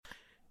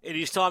It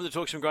is time to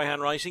talk some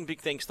greyhound racing. Big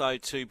thanks, though,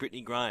 to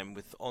Brittany Graham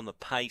with On the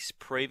Pace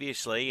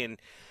previously. And,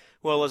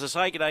 well, as I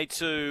say, g'day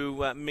to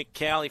Mick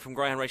Cowley from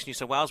Greyhound Racing New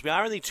South Wales. We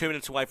are only 2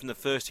 minutes away from the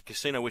first at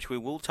Casino, which we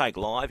will take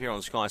live here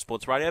on Sky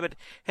Sports Radio. But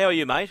how are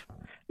you, mate?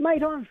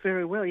 Mate, I'm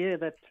very well, yeah.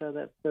 That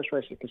first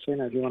race at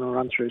Casino, if you want to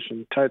run through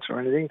some totes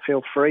or anything,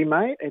 feel free,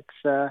 mate.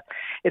 It's a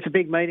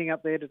big meeting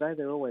up there today.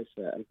 They're always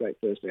a great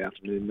Thursday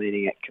afternoon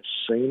meeting at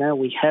Casino.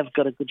 We have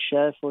got a good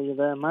show for you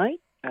there,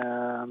 mate.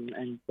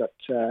 And got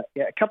a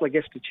couple of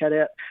guests to chat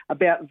out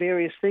about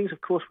various things.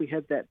 Of course, we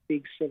had that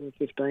big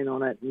 7:15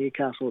 on at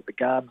Newcastle at the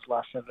Gardens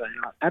last Saturday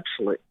night.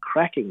 Absolute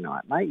cracking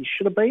night, mate. You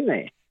should have been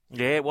there.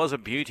 Yeah, it was a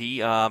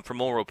beauty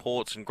from all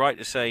reports, and great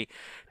to see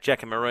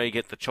Jack and Marie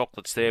get the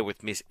chocolates there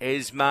with Miss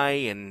Esme,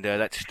 and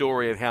that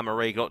story of how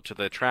Marie got to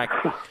the track,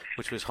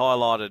 which was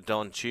highlighted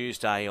on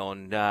Tuesday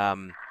on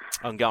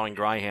Going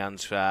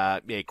Greyhounds.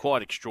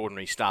 Quite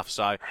extraordinary stuff.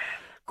 So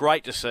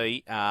great to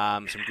see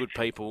some good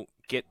people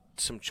get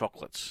some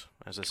chocolates,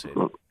 as I said.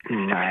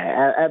 No,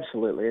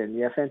 absolutely, and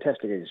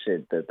fantastic as you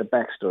said, the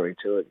backstory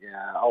to it.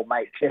 Old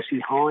mate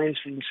Jesse Hines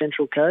from the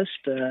Central Coast,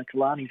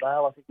 Killarney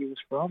Vale, I think he was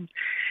from.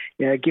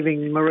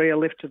 Giving Marie a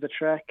lift to the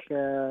track.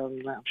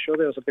 I'm sure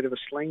there was a bit of a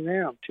sling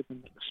there. I'm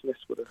tipping that the Smiths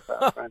would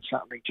have thrown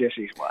something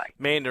Jesse's way.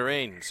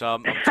 Mandarins.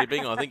 I'm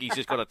tipping. I think he's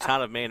just got a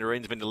ton of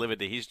mandarins been delivered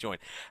to his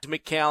joint.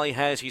 Mick Cowley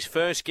has his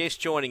first guest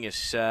joining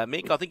us.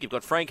 Mick, I think you've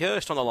got Frank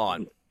Hurst on the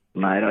line.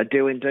 Mate, I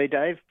do indeed,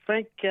 Dave.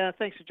 Frank,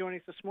 thanks for joining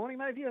us this morning,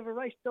 mate. Have you ever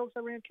raced dogs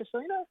around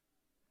Casino?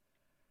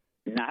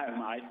 No,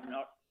 mate,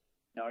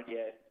 not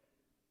yet.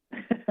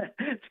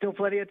 Still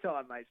plenty of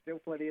time, mate. Still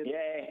plenty of time.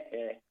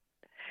 Yeah.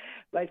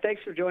 Mate,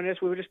 thanks for joining us.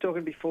 We were just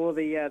talking before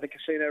the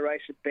Casino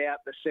race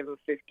about the 7:15,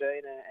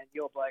 and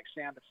your bloke,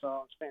 Sound of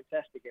Silence,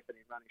 fantastic effort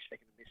in running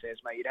second in this,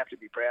 Esme. You'd have to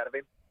be proud of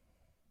him.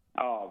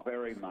 Oh,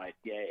 very, mate.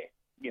 Yeah,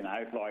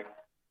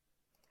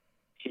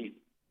 she,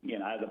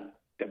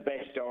 the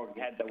best dog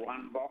had the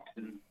one box,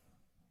 and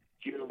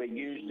Julie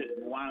used it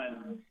and won,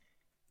 and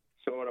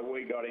sort of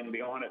we got in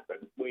behind it, but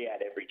we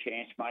had every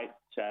chance, mate.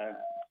 So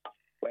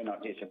we're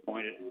not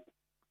disappointed.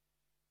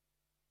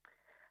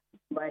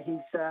 Mate,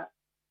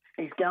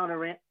 he's going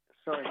around.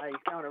 Sorry, mate,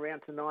 he's going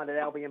around tonight at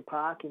Albion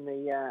Park in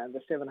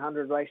the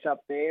 700 race up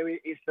there.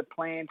 Is the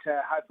plan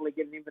to hopefully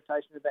get an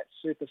invitation to that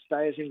Super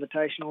Stayers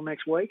Invitational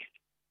next week?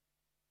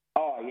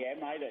 Oh yeah,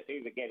 mate.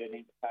 Either get an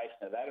invitation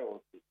to that,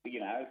 or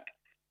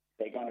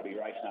they're going to be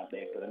racing up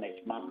there for the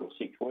next month or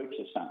 6 weeks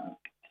or something.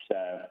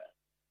 So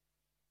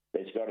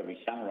there's got to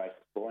be some races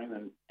for him,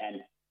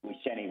 and we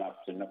sent him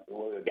up to. We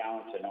were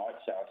going tonight,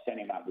 so I sent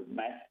him up with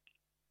Matt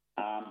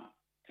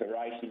to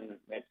racing.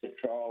 It's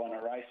a trial and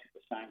a race at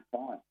the same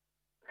time.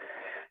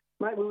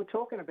 Mate, we were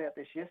talking about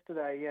this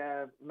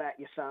yesterday. Matt,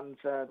 your son's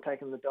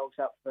taking the dogs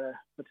up for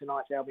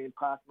tonight's Albion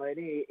Park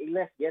meeting. He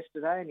left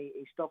yesterday and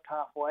he stopped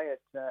halfway at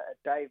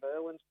Dave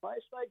Irwin's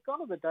place. Mate, gone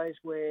are the days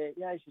where,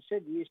 as you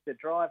said, you used to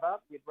drive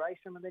up, you'd race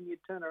them, and then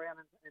you'd turn around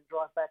and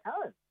drive back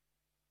home.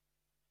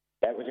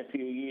 That was a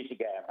few years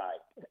ago,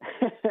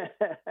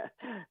 mate.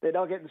 They're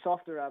not getting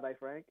softer, are they,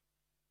 Frank?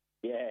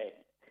 Yeah.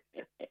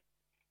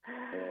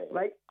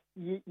 Mate,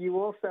 you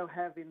also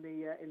have in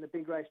the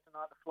big race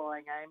tonight, the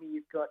Flying Amy.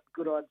 You've got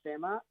Good Odds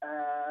Emma.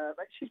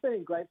 She's been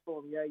in great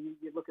form.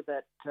 You look at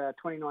that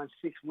 29-6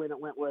 win at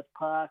Wentworth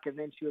Park, and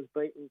then she was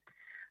beaten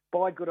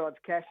by Good Odds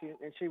Cash,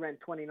 and she ran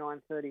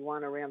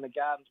 29.31 around the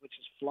Gardens, which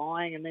is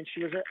flying. And then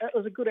it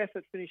was a good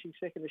effort finishing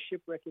second to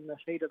Shipwreck in the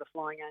heat of the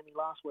Flying Amy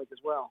last week as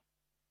well.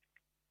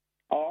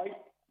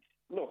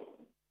 Look,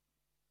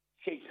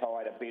 she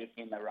tied a bit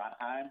in the run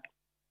home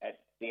at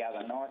the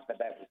other night,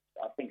 but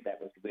I think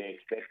that was to be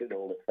expected,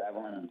 all the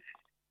travelling and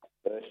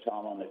first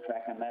time on the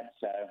track and that.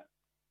 So,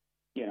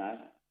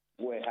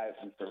 we're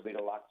hoping for a bit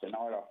of luck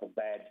tonight off a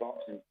bad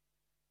box and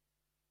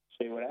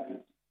see what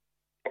happens.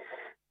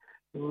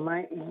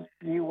 Mate,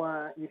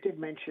 you did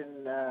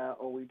mention,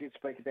 or we did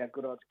speak about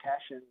Good Odds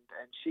Cash, and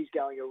she's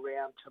going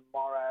around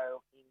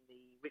tomorrow in the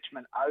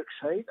Richmond Oaks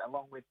heat,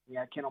 along with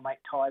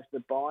kennelmate Ties the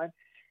Bind.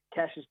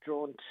 Cash has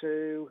drawn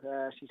 2.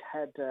 She's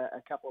had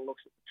a couple of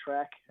looks at the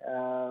track.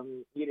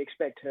 You'd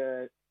expect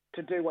her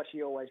to do what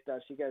she always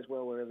does. She goes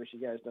well wherever she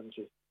goes, doesn't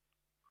she?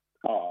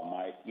 Oh,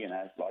 mate,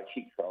 it's like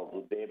she trialled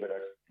good there, but,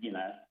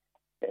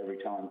 every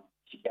time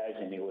she goes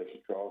anywhere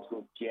she trials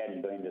good. She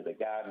hadn't been to the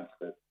Gardens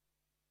for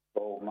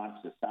 12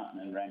 months or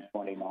something and ran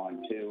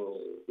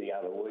 29.2 the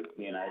other week,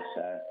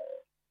 so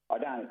I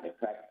don't think the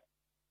track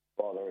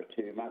bother her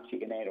too much. She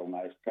can handle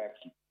most tracks,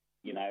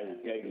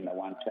 even the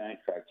one-turn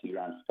track she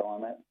runs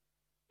time at.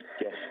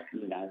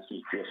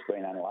 She's just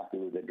been unlucky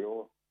with the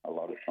draw a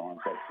lot of times,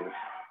 that's it.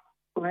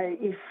 Well,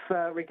 if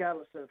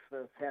regardless of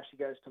how she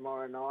goes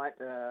tomorrow night,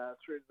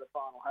 through to the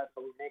final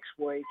hopefully next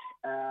week,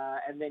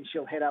 and then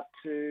she'll head up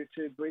to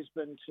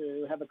Brisbane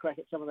to have a crack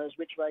at some of those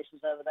rich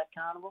races over that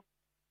carnival?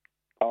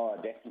 Oh,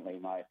 definitely,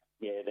 mate.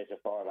 Yeah, there's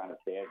a $500,000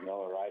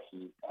 race,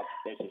 and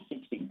there's a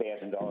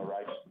 $60,000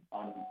 race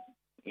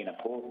in a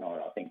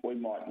fortnight, I think. We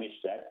might miss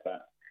that,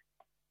 but,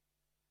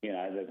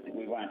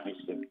 we won't miss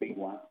the big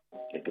one,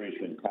 the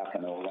Brisbane Cup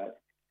and all that,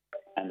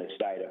 and the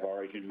State of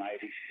Origin,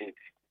 maybe.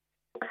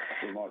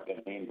 going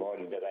to be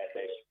invited to that.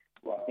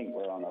 Well, I think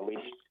we're on a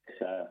list.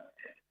 So,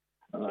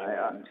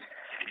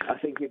 I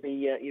think you'd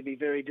be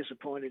very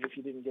disappointed if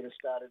you didn't get a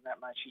start in that,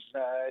 mate.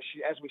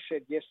 She, as we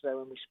said yesterday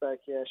when we spoke,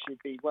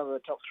 she'd be one of the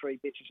top 3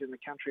 bitches in the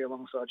country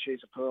alongside She's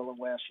a Pearl and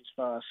Wow She's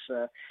Fast.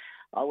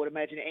 I would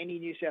imagine any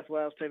New South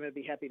Wales team would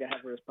be happy to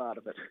have her as part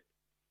of it.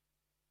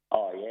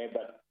 Oh yeah,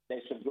 but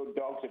there's some good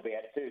dogs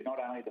about too. Not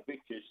only the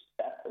bitches,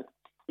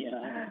 you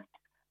know.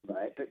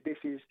 Mate, but this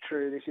is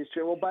true.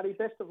 Well, buddy,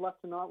 best of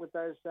luck tonight with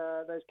those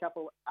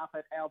couple up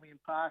at Albion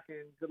Park,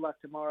 and good luck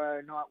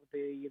tomorrow night with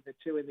the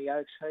 2 in the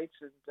Oaks heats,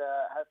 and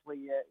hopefully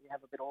you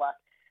have a bit of luck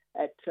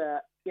at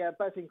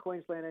both in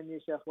Queensland and New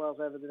South Wales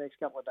over the next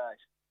couple of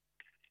days.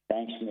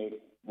 Thanks, Nick.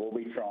 We'll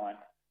be trying.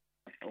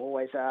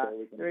 Always are.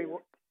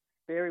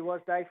 There he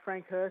was, Dave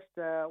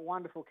Frankhurst,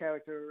 wonderful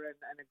character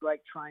and a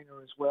great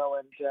trainer as well.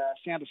 And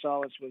Sound of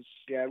Silence was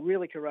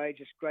really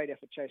courageous, great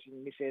effort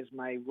chasing Miss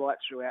Esme right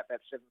throughout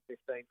that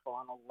 7:15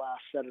 final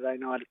last Saturday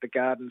night at the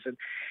Gardens.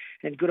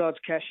 And good odds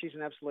cash, she's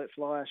an absolute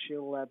flyer.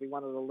 She'll be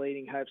one of the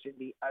leading hopes in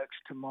the Oaks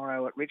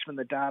tomorrow at Richmond.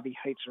 The Derby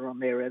heats are on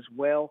there as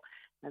well.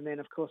 And then,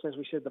 of course, as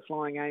we said, the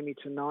Flying Amy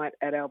tonight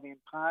at Albion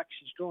Park.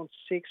 She's drawn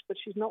 6, but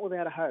she's not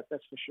without a hope,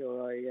 that's for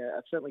sure.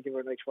 I'd certainly give her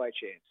an each-way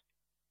chance.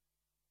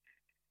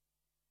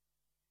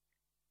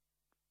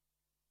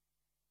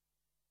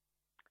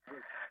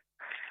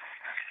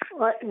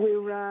 Right,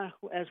 we're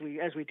as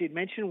we did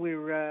mention,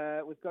 we've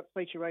got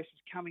feature races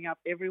coming up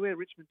everywhere.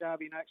 Richmond,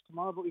 Derby, and Oaks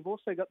tomorrow, but we've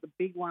also got the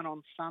big one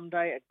on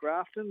Sunday at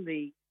Grafton,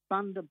 the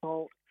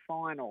Thunderbolt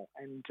Final,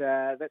 and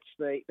that's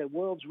the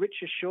world's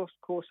richest short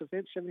course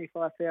event,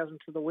 75,000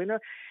 to the winner.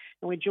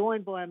 And we're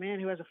joined by a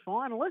man who has a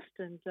finalist,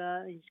 and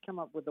he's come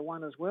up with the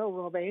one as well,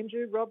 Rob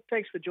Andrew. Rob,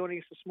 thanks for joining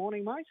us this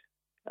morning, mate.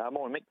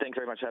 Morning, Mick. Thanks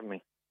very much for having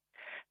me.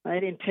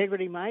 Mate,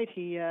 integrity, mate.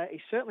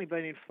 He's certainly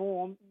been in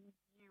form.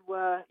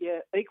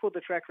 You equalled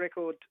the track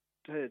record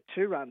to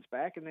 2 runs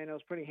back, and then it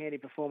was a pretty handy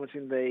performance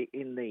in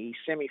the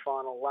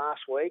semi-final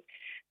last week.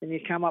 And you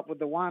come up with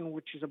the one,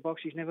 which is a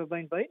box he's never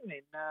been beaten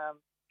in.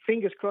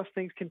 Fingers crossed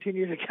things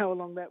continue to go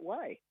along that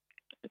way.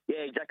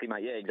 Yeah, exactly,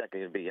 mate. Yeah,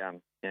 exactly. It'd be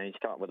you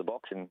start with the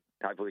box, and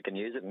hopefully we can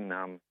use it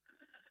and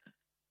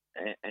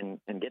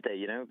get there,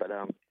 you know. But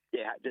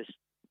just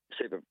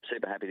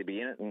super happy to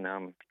be in it,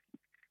 and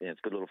it's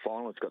a good little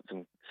final. It's got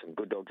some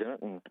good dogs in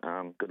it,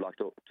 and good luck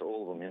to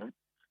all of them, you know.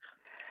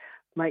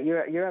 Mate,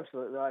 you're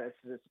absolutely right.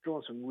 It's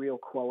drawn some real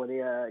quality.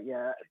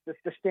 The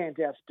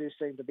standouts do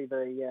seem to be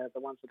the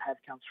ones that have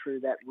come through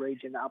that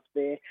region up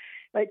there.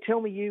 Mate, tell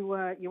me, you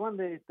won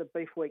the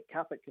Beef Week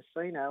Cup at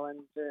Casino,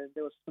 and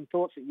there was some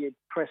thoughts that you'd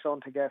press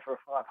on to go for a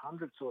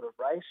 500 sort of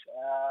race.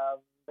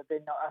 But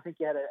then I think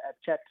you had a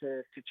chat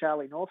to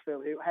Charlie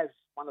Northfield, who has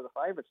one of the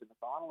favourites in the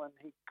final, and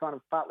he kind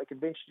of partly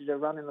convinced you to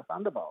run in the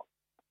Thunderbolt.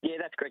 Yeah,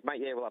 that's correct,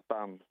 mate. Yeah, well,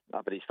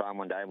 up at his farm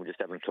one day, and we're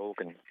just having a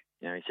talk, and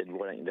he said,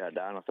 "Why don't you do it,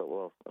 Dad?" And I thought,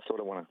 well, I sort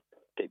of want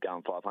to keep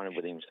going 500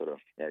 with him, sort of,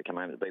 come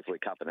home to the Beef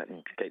Week Cup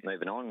and keep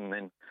moving on. And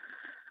then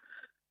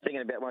thinking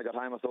about when I got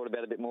home, I thought about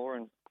it a bit more,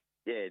 and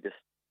it just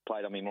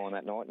played on me more on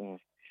that night, and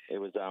it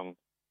was,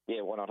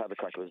 why not have a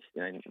crack? It was,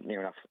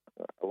 near enough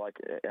like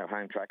our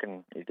home track,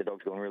 and the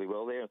dog's going really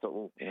well there. I thought,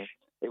 well,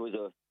 it was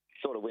a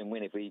sort of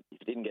win-win if we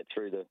didn't get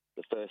through the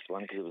first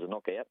one because it was a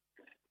knockout.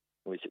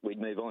 We'd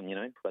move on,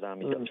 but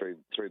he got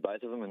through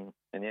both of them,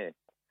 and here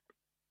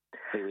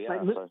we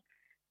are. Mate,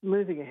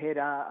 moving ahead,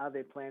 are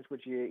there plans?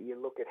 Would you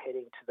look at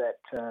heading to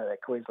that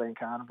Queensland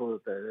Carnival,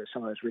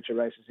 some of those richer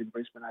races in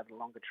Brisbane over the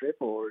longer trip,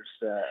 or is?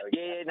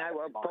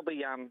 I'll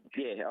probably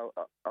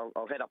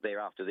I'll head up there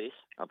after this.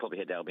 I'll probably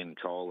head to Albion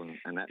Trial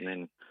and that, and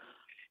then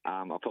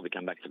I'll probably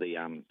come back to the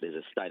there's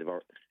a state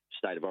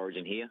of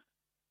origin here,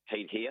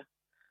 heat here.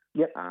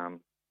 Yep.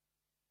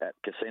 At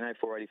Casino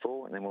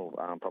 484, and then we'll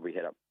probably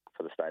head up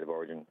for the state of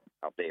origin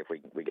up there if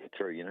we get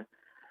through,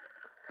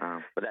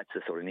 But that's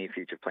the sort of near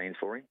future plans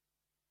for him.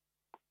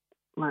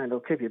 Man, it'll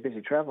keep you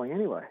busy travelling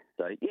anyway.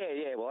 So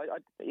well,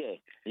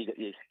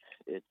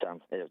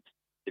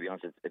 to be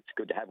honest, it's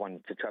good to have one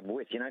to travel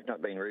with.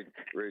 Not being rude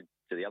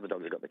to the other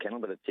dogs that got the kennel,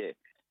 but it's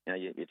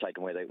you take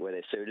them where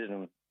they're suited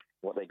and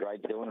what their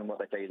grade's doing and what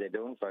they tell you they're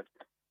doing. So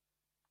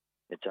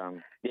it's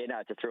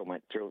it's a thrill,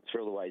 mate. Thrill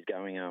the way he's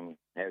going. How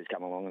he's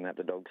come along and that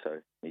the dog.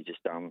 So he's just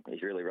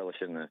he's really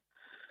relishing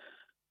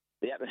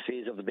the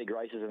atmospheres of the big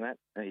races and that.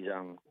 And he's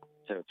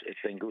so it's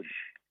been good.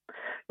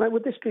 Mate,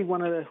 would this be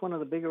one of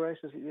the bigger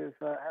races that you've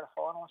had a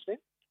finalist in?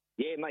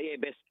 Yeah, mate.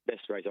 Yeah,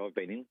 best race I've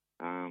been in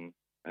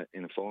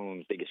a final,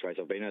 and the biggest race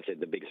I've been in. I said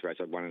the biggest race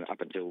I'd won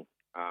up until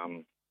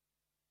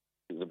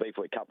the Beef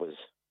Week Cup was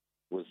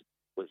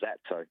that.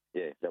 So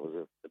that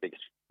was the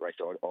biggest race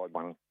I'd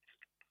won.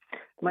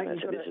 Mate,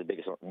 this is the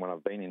biggest one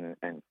I've been in,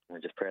 and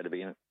I'm just proud to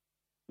be in it.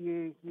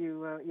 You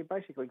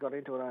basically got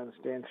into it, I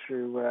understand,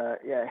 through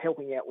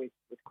helping out with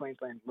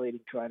Queensland's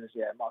leading trainers,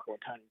 Michael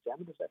and Tony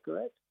Zammit. Is that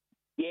correct?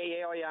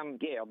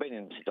 I've been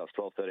in since I was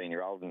 12, 13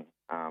 year old, and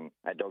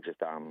had dogs with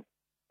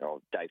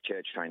Dave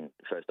Church trained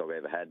the first dog I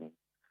ever had, and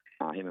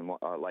him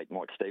and late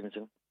Mike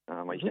Stevenson.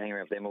 I used to hang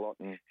around with them a lot,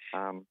 and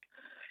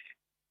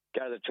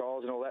go to the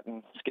trials and all that,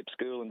 and skip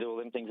school and do all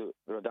them things that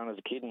I've done as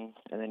a kid, and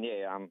then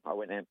I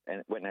went and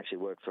actually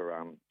worked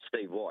for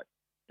Steve White.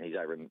 He's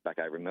back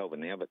over in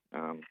Melbourne now, but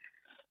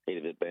he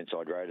lived at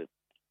Burnside Road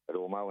at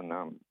Ormo, and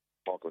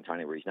Michael and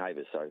Tony were his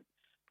neighbours, so I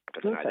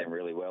got to know them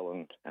really well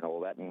and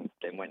all that, and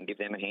then went and give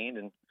them a hand,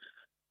 and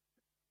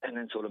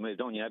then sort of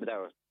moved on, But they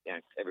were,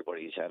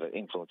 everybody's had an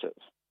influence.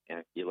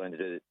 You learn to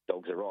do the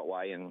dogs the right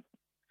way, and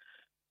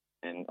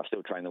I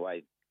still train the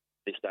way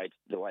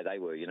they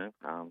were,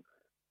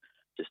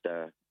 Just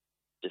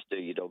do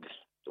your dogs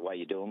the way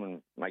you do them,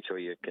 and make sure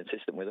you're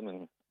consistent with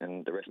them,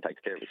 and the rest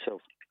takes care of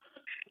itself.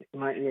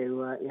 Mate, you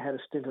had a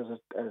stint as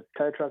a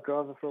tow truck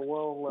driver for a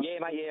while. Yeah,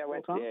 mate. Yeah, I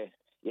went.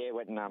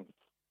 Went and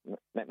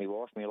met my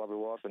wife, my lovely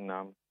wife, and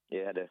always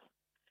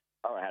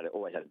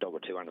had a dog or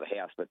two under the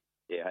house, but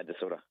I had to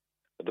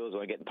the bills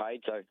weren't getting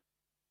paid, so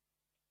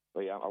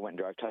I went and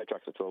drove tow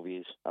trucks for 12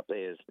 years up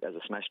there as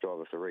a smash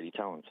driver for Reedy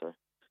Towing. So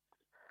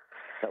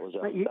that was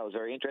that was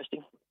very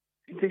interesting.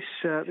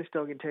 This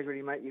dog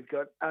Integrity, mate, you've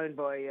got owned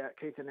by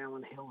Keith and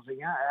Alan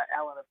Hilsinger.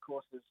 Alan, of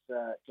course, has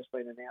just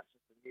been announced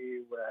as the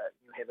new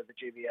head of the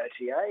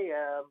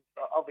GBOTA.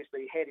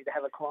 Obviously handy to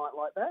have a client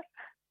like that.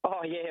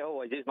 Oh, yeah,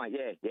 always is, mate.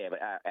 Yeah, but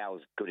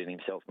Al's good in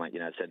himself, mate.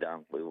 Said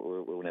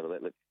we'll never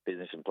let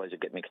business and pleasure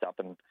get mixed up,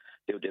 and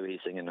he'll do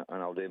his thing and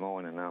I'll do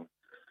mine. And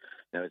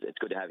it's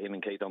good to have him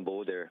and Keith on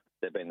board.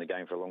 They've been in the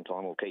game for a long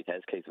time. Well, Keith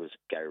has. Keith was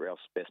Gary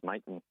Ralph's best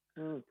mate, and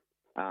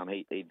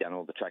he'd done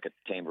all the track at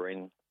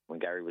Tambourine when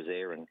Gary was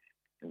there and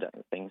that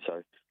thing.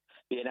 So,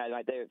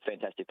 mate, they're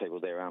fantastic people.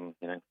 They're me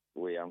and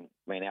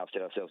Al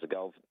set ourselves a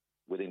goal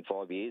within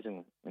 5 years,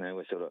 and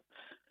we're sort of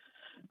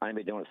only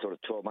been doing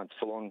it 12 months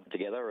full on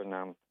together,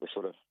 and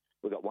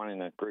we've got one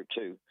in a group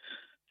 2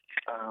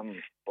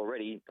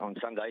 already on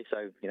Sunday.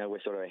 So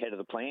we're ahead of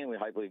the plan. We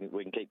hopefully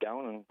we can keep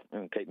going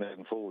and keep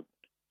moving forward.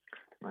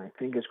 Mate,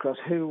 fingers crossed.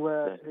 Who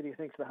do you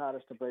think's the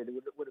hardest to beat?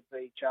 Would it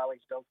be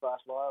Charlie's Dog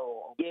Fast Liar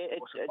or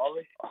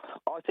Laurie?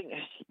 I think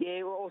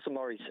Orson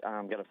Laurie's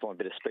going to find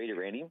a bit of speed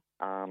around him,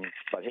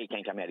 but he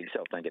can come out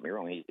himself. Don't get me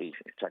wrong. He's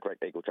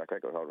equal track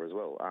record holder as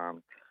well.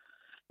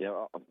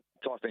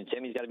 Typhoon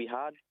Semi's going to be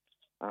hard.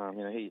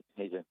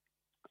 He's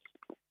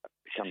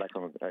come back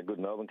from a good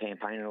Melbourne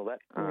campaign and all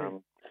that.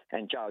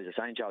 And Charlie's the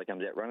same. Charlie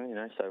comes out running,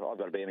 so I've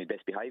got to be on my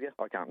best behaviour.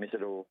 I can't miss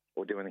it or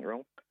do anything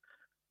wrong.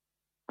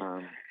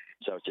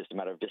 So it's just a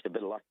matter of just a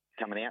bit of luck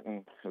coming out,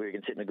 and we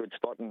can sit in a good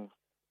spot, and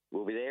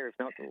we'll be there. If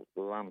not,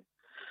 we'll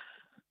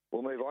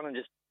move on, and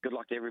just good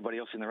luck to everybody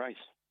else in the race.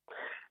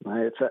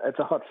 Mate, it's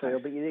a hot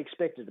field, but you'd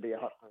expect it to be a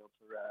hot field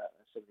for a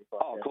 75.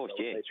 Oh, of course,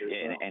 yeah,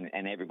 well.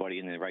 and everybody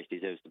in the race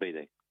deserves to be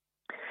there.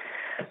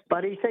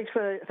 Buddy, thanks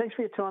for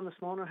your time this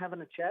morning,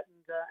 having a chat,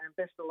 and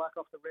best of luck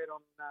off the red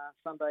on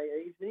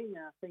Sunday evening.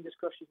 Fingers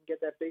crossed you can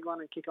get that big one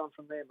and kick on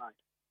from there, mate.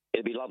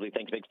 It'll be lovely.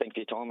 Thanks, Mick. Thanks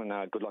for your time,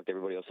 and good luck to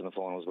everybody else in the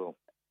final as well.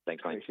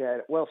 Thanks, mate. Appreciate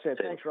it. Well said.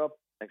 Thanks, Rob.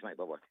 Thanks, mate.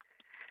 Bye-bye.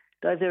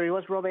 Dave, there he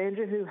was, Rob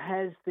Andrew, who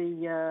has the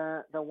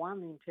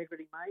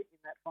Integrity mate in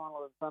that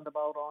final of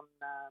Thunderbolt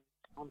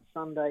on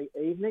Sunday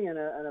evening, and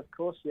of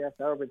course,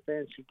 Thoroughbred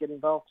fans should get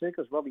involved too,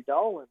 because Robbie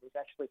Dolan was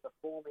actually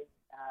performing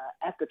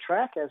at the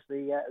track as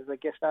the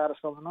guest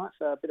artist on the night,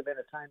 so a bit of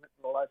entertainment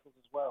for the locals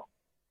as well.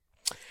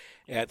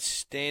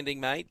 Outstanding,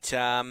 mate.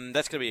 That's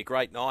going to be a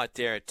great night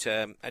there at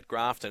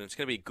Grafton. It's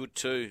going to be good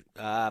too,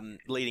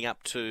 leading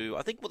up to,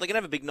 I think, they're going to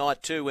have a big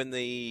night too when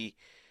the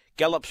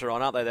Gallops are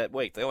on, aren't they, that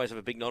week? They always have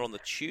a big night on the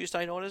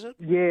Tuesday night, is it?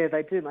 Yeah,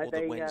 they do, mate.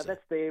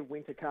 That's their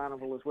winter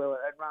carnival as well. It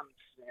runs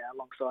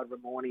alongside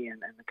Ramornie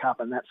and the Cup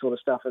and that sort of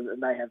stuff, and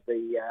they have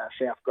the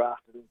South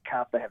Grafton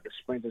Cup, they have the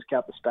Sprinters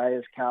Cup, the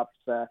Stayers Cups.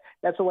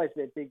 That's always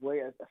their big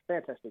week, a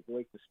fantastic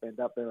week to spend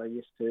up there. I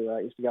used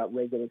to go up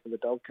regularly for the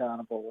dog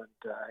carnival, and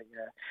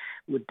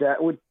would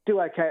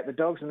do okay at the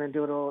dogs and then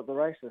do it all at the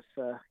races.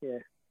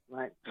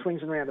 Mate,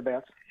 swings and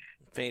roundabouts.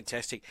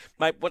 Fantastic.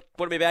 Mate, what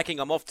are we backing?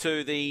 I'm off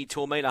to the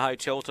Tormina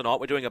Hotel tonight.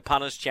 We're doing a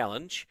punters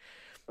challenge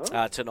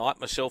tonight,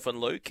 myself and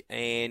Luke,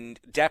 and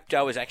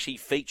Dapto is actually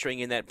featuring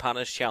in that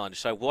punters challenge.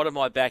 So what am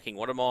I backing?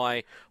 What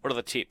are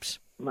the tips?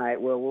 Mate,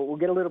 well, we'll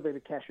get a little bit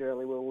of cash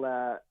early. We'll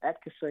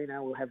at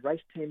Casino, we'll have race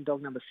 10,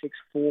 dog number 6,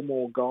 4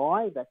 More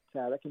Guy.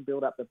 That can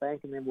build up the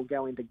bank, and then we'll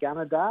go into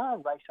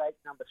Gunnedah, race 8,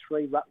 number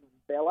 3, Rutland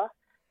Bella.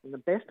 And the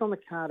best on the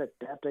card at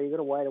Dapto, you've got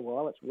to wait a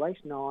while. It's race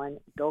 9,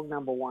 dog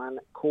number 1,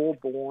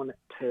 Corborn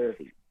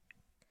Turvey.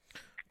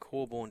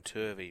 Corborn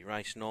Turvey,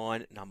 race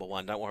 9, number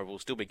 1. Don't worry, we'll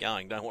still be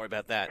going. Don't worry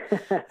about that.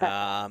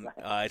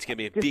 It's going to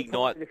be a big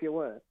night. If you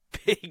were.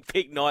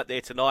 Big night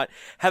there tonight.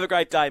 Have a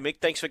great day,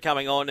 Mick. Thanks for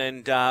coming on,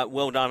 and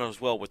well done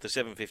as well with the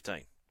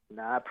 7:15.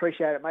 No, I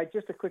appreciate it, mate.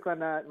 Just a quick one,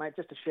 mate.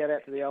 Just a shout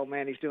out to the old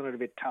man. He's doing it a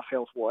bit tough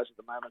health-wise at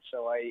the moment,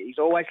 so he's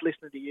always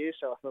listening to you,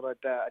 so I thought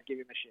I'd give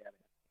him a shout out.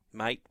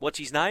 Mate, what's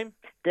his name?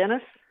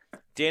 Dennis.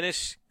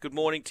 Dennis, good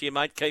morning to you,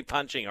 mate. Keep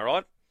punching, all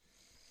right?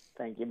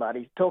 Thank you,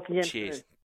 buddy. Talk again. Cheers. Soon.